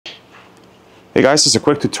Hey guys, this is a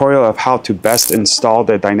quick tutorial of how to best install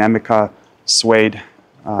the Dinamica suede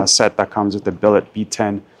set that comes with the Tillett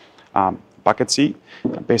B10 bucket seat.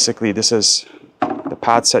 Basically, this is the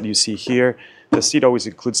pad set you see here. The seat always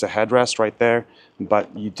includes the headrest right there,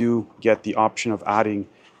 but you do get the option of adding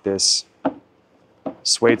this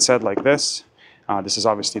suede set like this. This is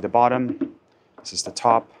obviously the bottom, this is the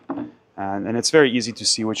top, and it's very easy to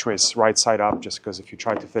see which way is right side up, just because if you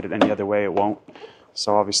try to fit it any other way, it won't.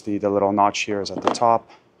 So obviously the little notch here is at the top.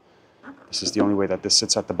 This is the only way that this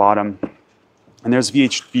sits at the bottom. And there's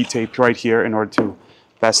VHB tape right here in order to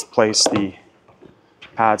best place the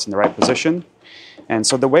pads in the right position. And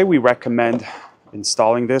so the way we recommend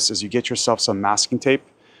installing this is you get yourself some masking tape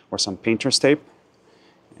or some painter's tape.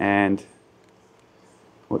 And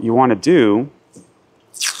what you want to do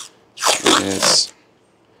is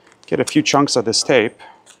get a few chunks of this tape,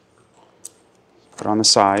 put on the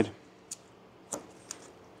side.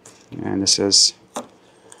 And this is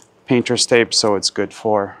painter's tape, so it's good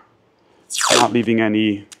for not leaving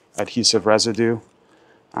any adhesive residue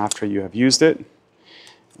after you have used it.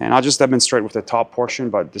 And I'll just demonstrate with the top portion,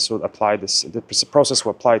 but this will apply this process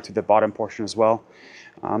will apply to the bottom portion as well.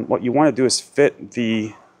 What you want to do is fit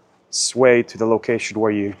the suede to the location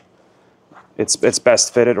where it's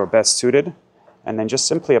best fitted or best suited, and then just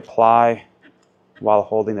simply apply while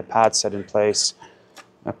holding the pad set in place.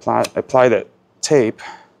 Apply the tape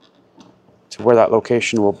to where that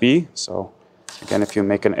location will be. So again, if you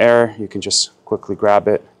make an error, you can just quickly grab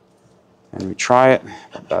it and retry it.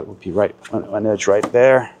 That would be right, an edge right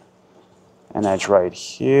there, an edge right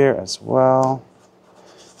here as well.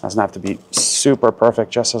 Doesn't have to be super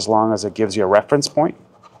perfect, just as long as it gives you a reference point,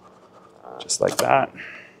 just like that.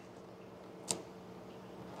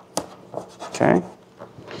 Okay,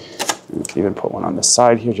 you can even put one on the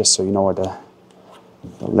side here, just so you know where the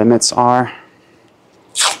limits are.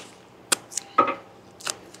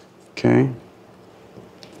 Okay,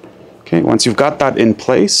 once you've got that in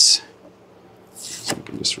place, so you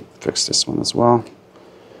can just fix this one as well.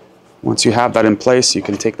 Once you have that in place, you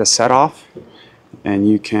can take the set off, and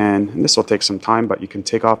you can, and this will take some time, but you can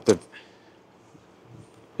take off the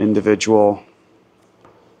individual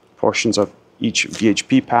portions of each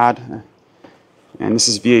VHB pad. And this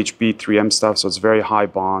is VHB 3M stuff, so it's very high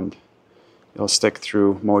bond. It'll stick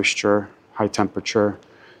through moisture, high temperature.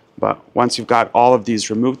 But once you've got all of these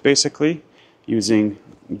removed, basically, using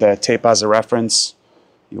the tape as a reference,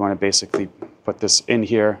 you want to basically put this in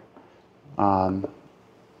here.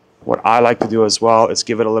 What I like to do as well is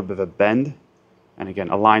give it a little bit of a bend. And again,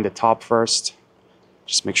 align the top first.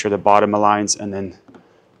 Just make sure the bottom aligns, and then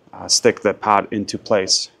stick the pad into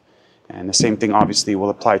place. And the same thing obviously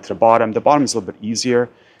will apply to the bottom. The bottom is a little bit easier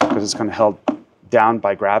because it's kind of held down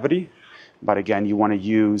by gravity. But again, you want to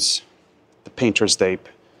use the painter's tape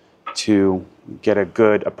to get a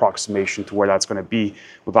good approximation to where that's going to be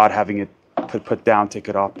without having it put down, take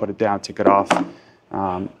it off, put it down, take it off,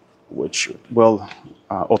 which will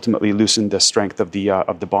ultimately loosen the strength of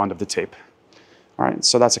the bond of the tape. All right,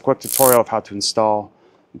 so that's a quick tutorial of how to install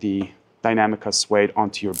the Dinamica suede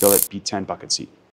onto your Tillett B10 bucket seat.